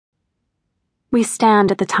We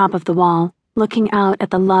stand at the top of the wall, looking out at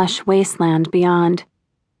the lush wasteland beyond.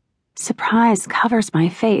 Surprise covers my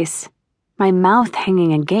face, my mouth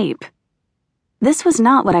hanging agape. This was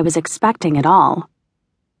not what I was expecting at all.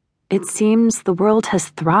 It seems the world has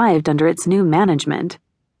thrived under its new management.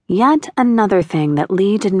 Yet another thing that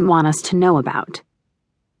Lee didn't want us to know about.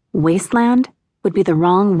 Wasteland would be the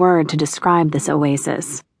wrong word to describe this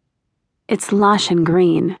oasis. It's lush and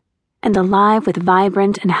green, and alive with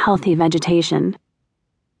vibrant and healthy vegetation.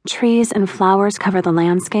 Trees and flowers cover the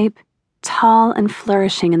landscape, tall and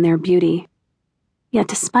flourishing in their beauty. Yet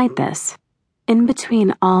despite this, in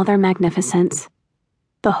between all their magnificence,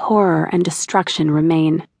 the horror and destruction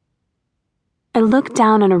remain. I look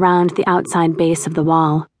down and around the outside base of the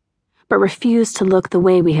wall, but refuse to look the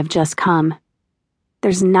way we have just come.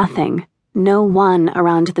 There's nothing, no one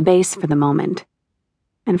around the base for the moment.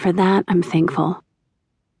 And for that, I'm thankful.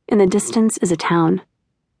 In the distance is a town.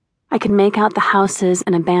 I can make out the houses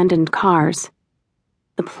and abandoned cars.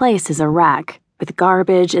 The place is a wreck, with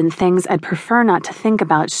garbage and things I'd prefer not to think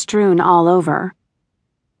about strewn all over.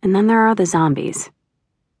 And then there are the zombies.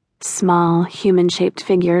 Small, human-shaped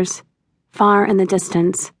figures, far in the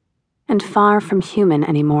distance, and far from human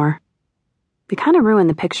anymore. They kind of ruin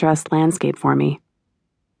the picturesque landscape for me.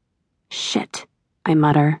 Shit, I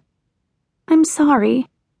mutter. I'm sorry.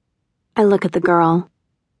 I look at the girl.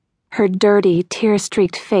 Her dirty,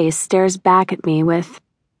 tear-streaked face stares back at me with,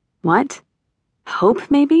 what? Hope,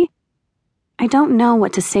 maybe? I don't know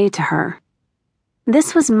what to say to her.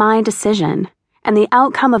 This was my decision, and the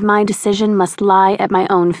outcome of my decision must lie at my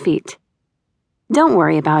own feet. Don't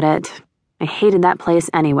worry about it. I hated that place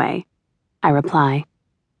anyway, I reply.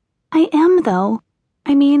 I am, though.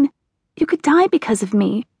 I mean, you could die because of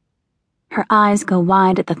me. Her eyes go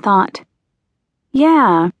wide at the thought.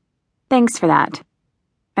 Yeah, thanks for that.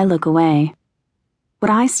 I look away. Would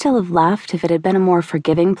I still have left if it had been a more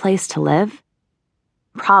forgiving place to live?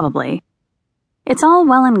 Probably. It's all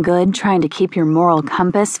well and good trying to keep your moral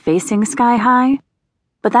compass facing sky high,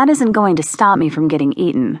 but that isn't going to stop me from getting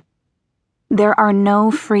eaten. There are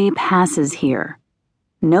no free passes here.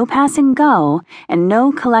 No pass and go, and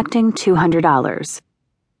no collecting $200.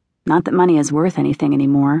 Not that money is worth anything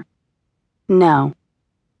anymore. No.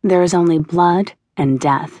 There is only blood and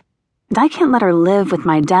death. And I can't let her live with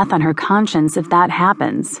my death on her conscience if that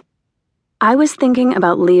happens. I was thinking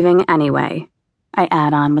about leaving anyway, I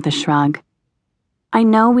add on with a shrug. I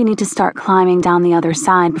know we need to start climbing down the other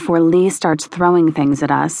side before Lee starts throwing things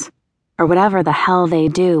at us, or whatever the hell they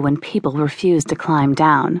do when people refuse to climb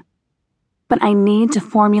down. But I need to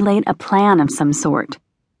formulate a plan of some sort.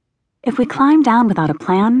 If we climb down without a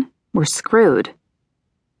plan, we're screwed.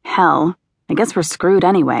 Hell, I guess we're screwed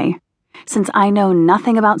anyway, since I know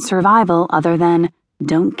nothing about survival other than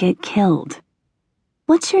don't get killed.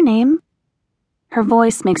 What's your name? Her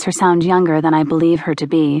voice makes her sound younger than I believe her to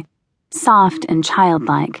be, soft and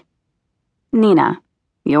childlike. Nina.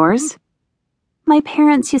 Yours? My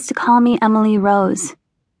parents used to call me Emily Rose.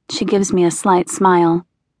 She gives me a slight smile.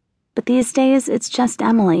 But these days, it's just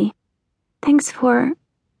Emily. Thanks for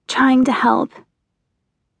trying to help.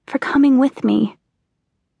 For coming with me.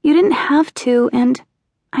 You didn't have to, and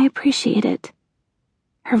I appreciate it.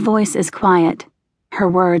 Her voice is quiet, her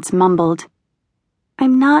words mumbled.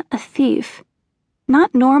 I'm not a thief.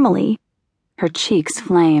 Not normally. Her cheeks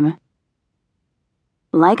flame.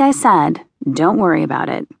 Like I said, don't worry about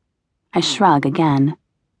it. I shrug again.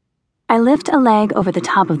 I lift a leg over the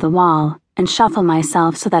top of the wall and shuffle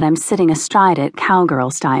myself so that I'm sitting astride it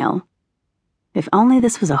cowgirl style. If only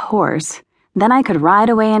this was a horse, then I could ride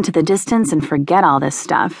away into the distance and forget all this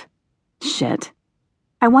stuff. Shit.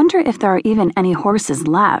 I wonder if there are even any horses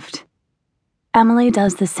left. Emily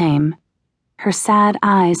does the same, her sad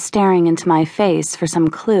eyes staring into my face for some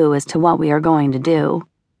clue as to what we are going to do.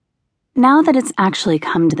 Now that it's actually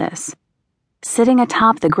come to this, sitting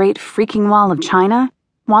atop the great freaking wall of China,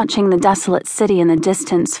 watching the desolate city in the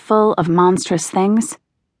distance full of monstrous things,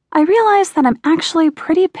 I realize that I'm actually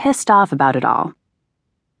pretty pissed off about it all.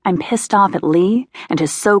 I'm pissed off at Lee and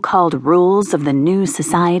his so-called rules of the new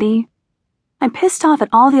society. I'm pissed off at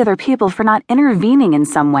all the other people for not intervening in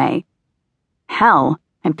some way. Hell,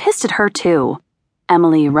 I'm pissed at her too.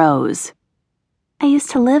 Emily Rose. I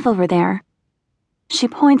used to live over there. She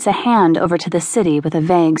points a hand over to the city with a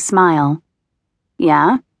vague smile.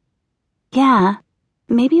 Yeah? Yeah,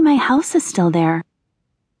 maybe my house is still there.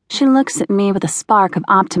 She looks at me with a spark of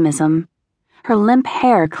optimism. Her limp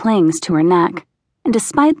hair clings to her neck, and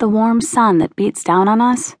despite the warm sun that beats down on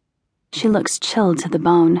us, she looks chilled to the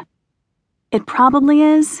bone. It probably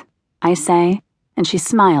is, I say, and she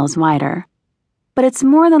smiles wider. But it's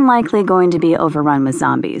more than likely going to be overrun with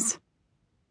zombies.